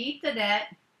ska byta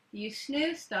det. Just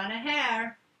nu stanna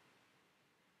här.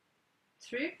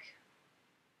 Tryck.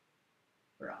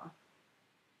 Bra.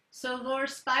 Så vår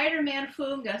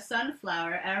Spider-Man-sjunga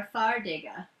Sunflower är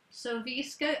färdiga. Så vi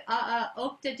ska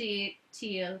åka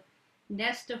till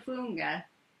nästa sjunga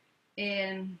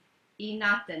i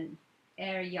natten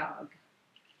är jag.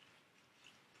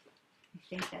 I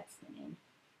think that's the name.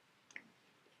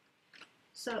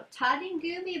 Så ta din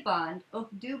gummiband och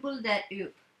dubbel det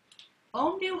upp.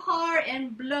 Om du har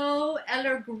en blå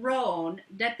eller grön,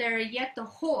 det är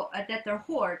jättehårt,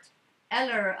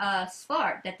 eller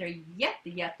svart, det är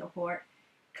jättehårt,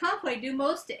 kanske du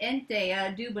måste inte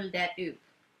dubbel det upp.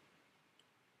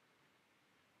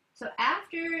 Så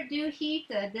efter du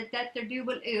hittar det är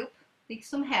dubbel upp,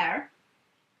 liksom här,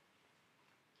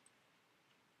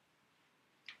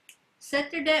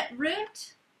 sätter det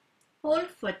runt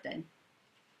hållfoten.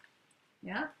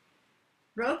 Ja.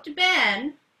 Rakt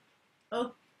ben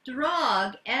och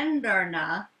drag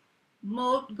ändarna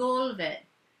mot golvet.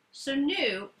 Så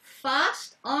nu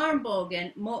fast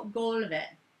armbågen mot golvet.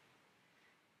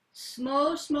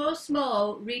 Små, små,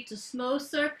 små, rita små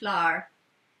cirklar.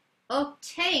 Och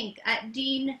tänk att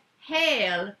din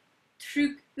häl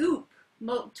tryck upp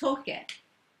mot taket.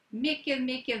 Mycket,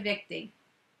 mycket viktigt.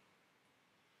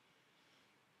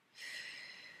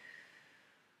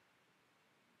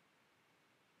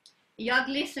 Jag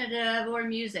lyssnade vår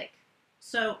musik.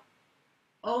 Så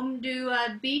om du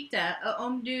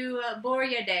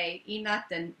börjar dig i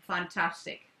natten,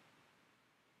 fantastiskt.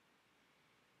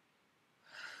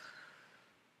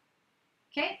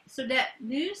 Okej, så det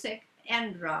musik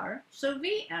ändrar, så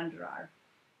vi ändrar.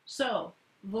 Så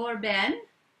vår ben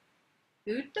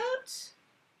utåt,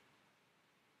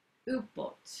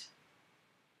 uppåt.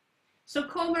 Så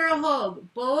kommer ihåg,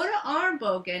 båda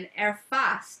armbågen är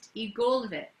fast i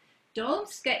golvet. De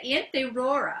ska inte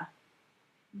röra.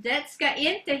 Det ska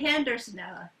inte hända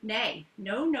snälla. Nej,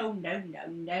 no, no, no, no,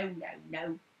 no, no,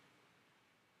 no.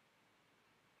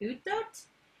 Utåt.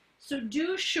 Så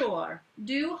du kör.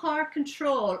 Du har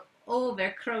kontroll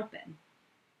över kroppen.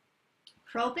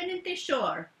 Kroppen inte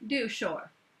kör. Du kör.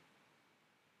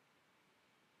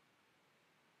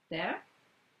 Där.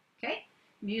 Okej.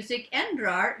 Musik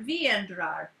ändrar. Vi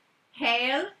ändrar.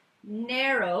 Häl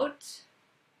neråt.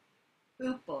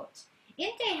 Uppåt.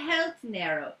 Inte helt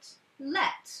neråt.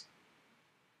 Lätt.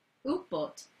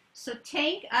 Uppåt. Så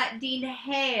tänk att din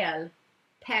häl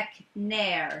pekar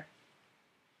ner.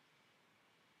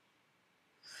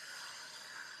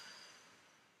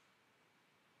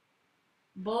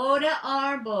 Båda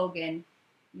armbågen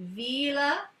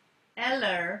vila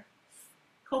eller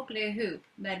koppla ihop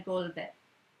med golvet.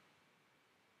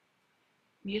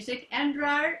 Musik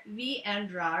ändrar, vi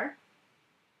ändrar.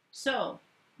 Så,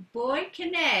 böj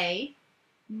knä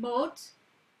mot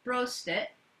bröstet.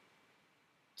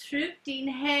 Tryck din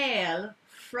häl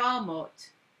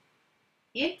framåt.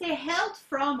 Inte helt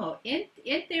framåt,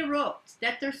 inte rakt.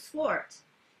 Det är svårt.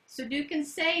 Så du kan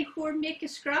se hur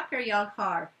mycket skrakar jag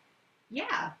har.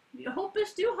 Ja, jag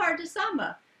hoppas du har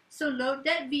detsamma. Så låt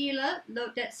det vila,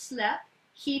 låt det släpp.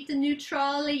 Hitta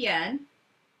neutral igen.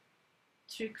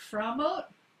 Tryck framåt.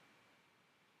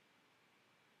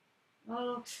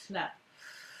 Och släpp.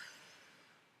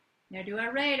 När du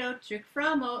är redo, tryck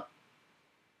framåt.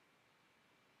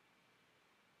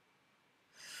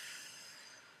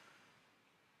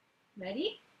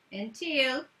 Ready? En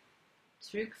till.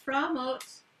 Tryck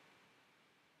framåt.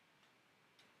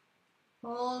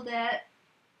 Hold it,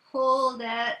 hold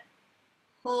it,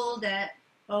 hold it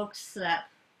och släpp.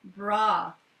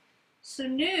 Bra. Så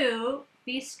nu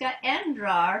vi ska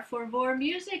ändra för vår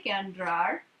musik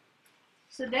ändrar.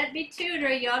 Så det betyder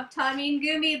jag tar min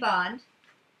gummiband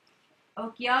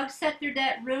och jag sätter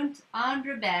det runt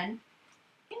andra ben.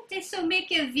 Inte så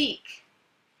mycket vik.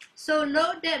 Så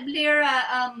låt det bli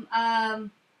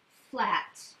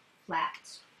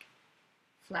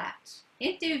flat.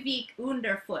 Inte vik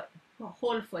under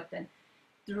hållfoten.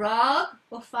 Drag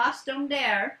och fast dem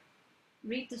där.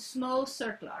 Rita små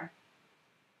cirklar.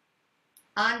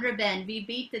 Andra ben, vi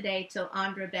byter det till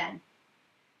andra ben.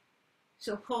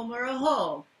 Så kommer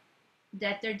ihåg,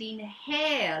 det är din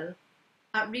häl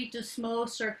att rita små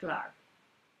cirklar.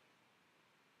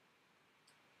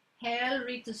 Häl,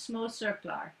 rita små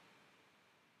cirklar.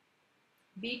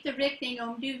 Byta riktning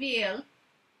om du vill.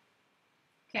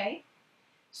 Okej.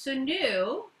 Så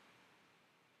nu,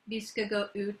 vi ska gå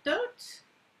utåt,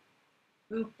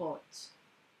 uppåt.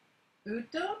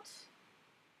 Utåt,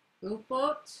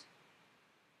 uppåt.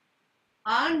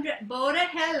 Båda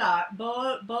hälar,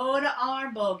 båda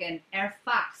armbågen är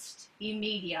fast i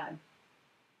midjan.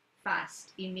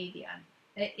 Fast i midjan.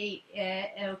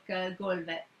 Och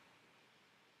golvet.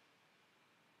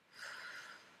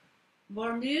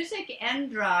 Vår musik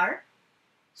ändrar.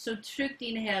 Så tryck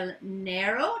din häl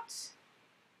neråt.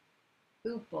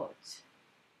 Uppåt.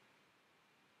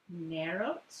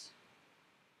 Neråt.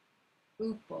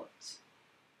 Uppåt.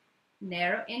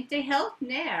 Neråt. Inte helt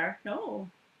ner. No.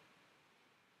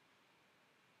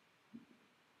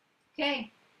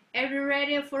 Okej. Är du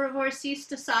ready för vår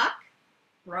sista sak?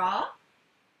 Bra.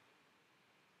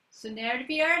 Så när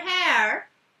vi är här.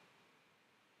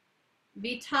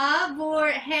 Vi tar vår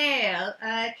häl,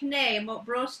 knä mot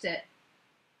bröstet.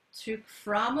 Tryck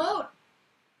framåt.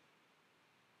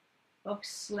 Och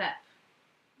släpp.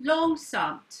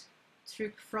 Långsamt.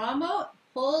 Tryck framåt.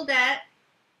 Hold det.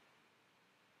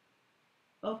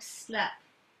 Och släpp.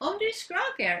 Om du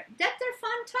skakar, det är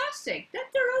fantastiskt. Det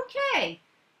är okej.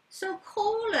 Så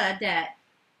kolla det.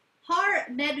 Har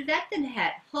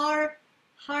medvetenhet.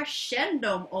 Har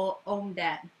kännedom om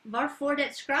det. Varför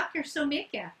det skakar så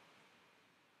mycket.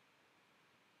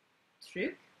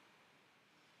 Tryck.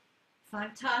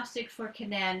 Fantastiskt för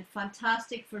knän.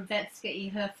 Fantastiskt för vätska i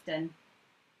höften.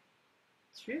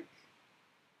 Tryck.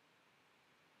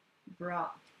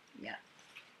 Bra. Ja.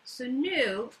 Så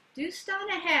nu, du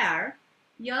stannar här.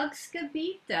 Jag ska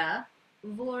byta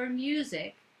vår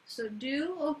musik. Så du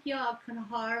och jag kan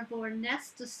ha vår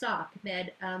nästa sak med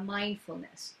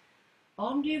mindfulness.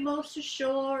 Om du måste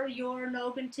göra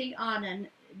någonting annat,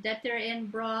 det är en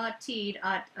bra tid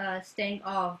att stänga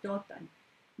av datorn.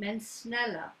 Men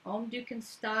snälla, om du kan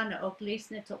stanna och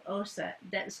lyssna till oss,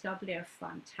 det ska bli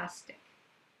fantastiskt.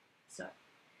 Så.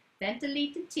 Vänta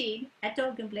lite tid, ett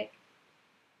ögonblick.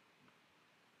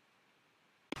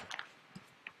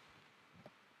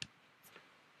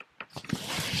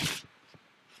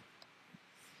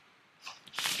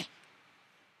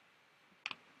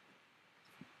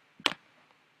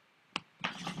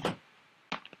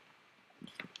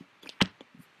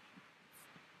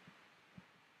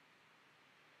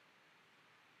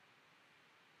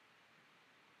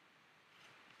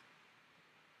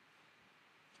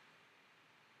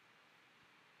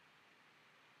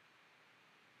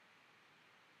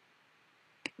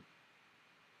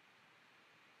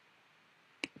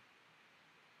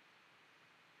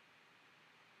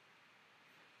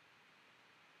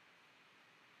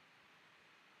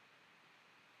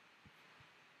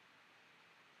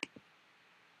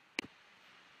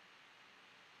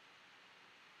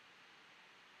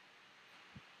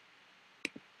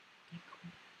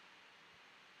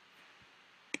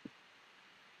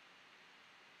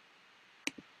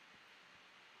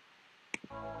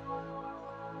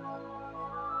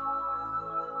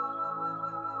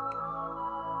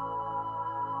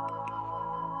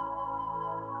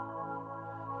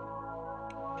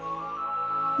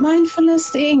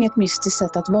 Mindfulness är inget mystiskt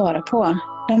sätt att vara på.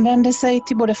 Den vänder sig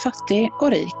till både fattig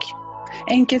och rik.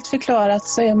 Enkelt förklarat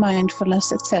så är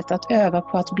mindfulness ett sätt att öva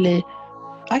på att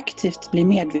aktivt bli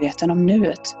medveten om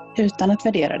nuet utan att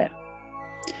värdera det.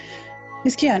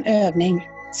 Vi ska göra en övning.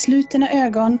 Slut dina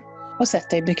ögon och sätt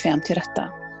dig bekvämt till rätta.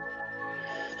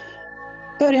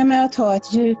 Börja med att ta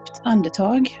ett djupt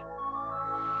andetag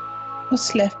och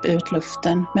släpp ut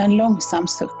luften med en långsam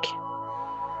suck.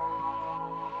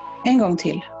 En gång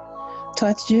till. Ta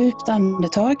ett djupt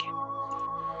andetag,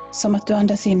 som att du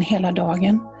andas in hela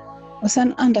dagen, och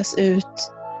sen andas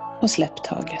ut och släpp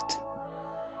taget.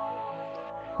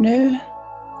 Nu,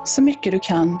 så mycket du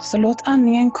kan, så låt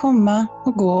andningen komma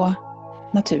och gå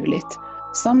naturligt,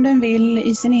 som den vill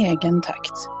i sin egen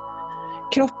takt.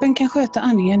 Kroppen kan sköta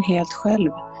andningen helt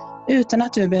själv, utan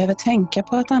att du behöver tänka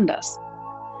på att andas.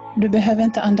 Du behöver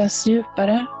inte andas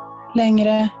djupare,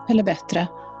 längre eller bättre.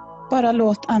 Bara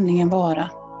låt andningen vara.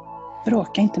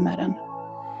 Bråka inte med den.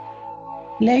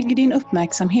 Lägg din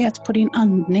uppmärksamhet på din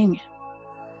andning.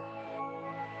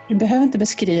 Du behöver inte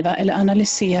beskriva eller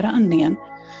analysera andningen.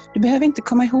 Du behöver inte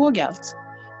komma ihåg allt.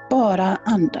 Bara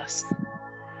andas.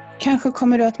 Kanske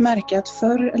kommer du att märka att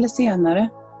förr eller senare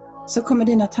så kommer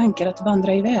dina tankar att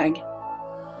vandra iväg.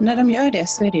 När de gör det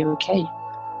så är det okej.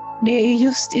 Det är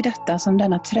just i detta som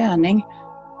denna träning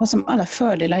och som alla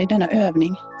fördelar i denna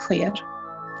övning sker.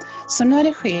 Så när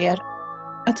det sker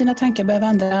att dina tankar börjar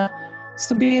vandra,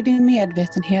 så ber din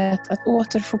medvetenhet att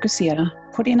åter fokusera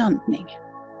på din andning.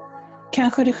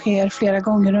 Kanske det sker flera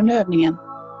gånger under övningen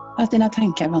att dina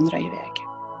tankar vandrar iväg.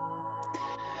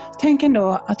 Tänk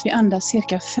ändå att vi andas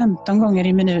cirka 15 gånger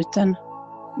i minuten.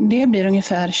 Det blir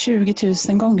ungefär 20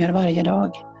 000 gånger varje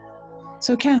dag.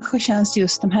 Så kanske känns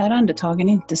just de här andetagen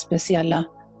inte speciella.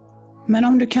 Men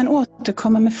om du kan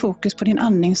återkomma med fokus på din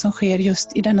andning som sker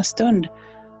just i denna stund,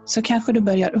 så kanske du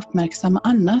börjar uppmärksamma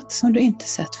annat som du inte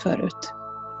sett förut.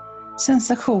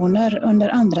 Sensationer under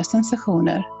andra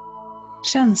sensationer.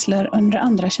 Känslor under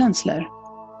andra känslor.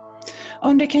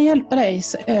 Om det kan hjälpa dig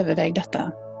så överväg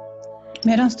detta.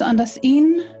 Medan du andas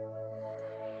in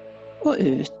och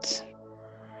ut.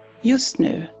 Just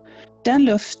nu, den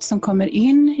luft som kommer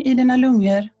in i dina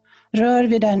lungor rör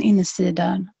vid den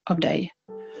insidan av dig.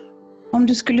 Om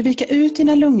du skulle vika ut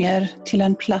dina lungor till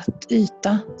en platt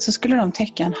yta så skulle de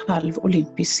täcka en halv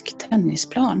olympisk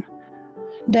tennisplan.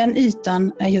 Den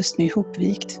ytan är just nu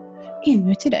ihopvikt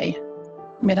inuti dig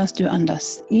medan du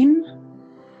andas in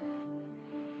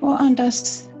och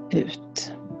andas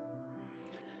ut.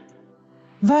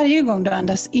 Varje gång du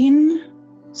andas in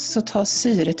så tas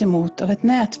syret emot av ett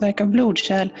nätverk av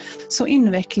blodkärl så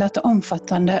invecklat och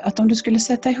omfattande att om du skulle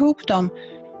sätta ihop dem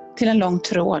till en lång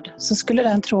tråd så skulle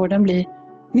den tråden bli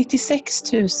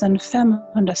 96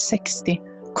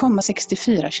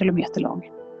 560,64 kilometer lång.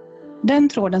 Den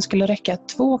tråden skulle räcka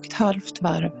 2,5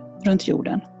 varv runt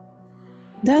jorden.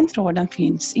 Den tråden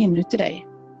finns inuti dig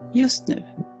just nu.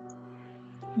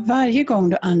 Varje gång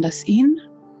du andas in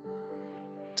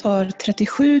tar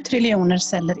 37 triljoner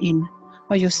celler in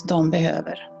vad just de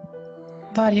behöver.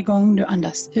 Varje gång du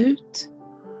andas ut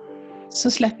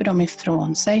så släpper de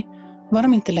ifrån sig vad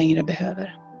de inte längre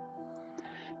behöver.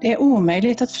 Det är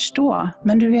omöjligt att förstå,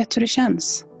 men du vet hur det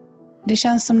känns. Det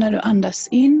känns som när du andas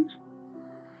in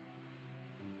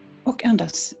och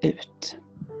andas ut.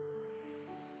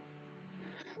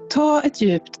 Ta ett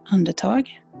djupt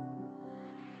andetag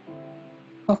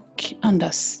och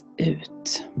andas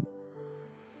ut.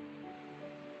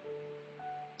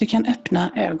 Du kan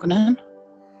öppna ögonen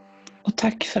Och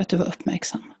tack för att du var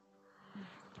uppmärksam.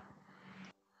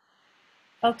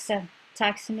 Också,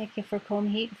 tack så mycket för att komma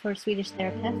hit för Swedish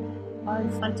Terapeut. Ha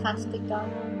en fantastisk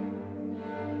dag.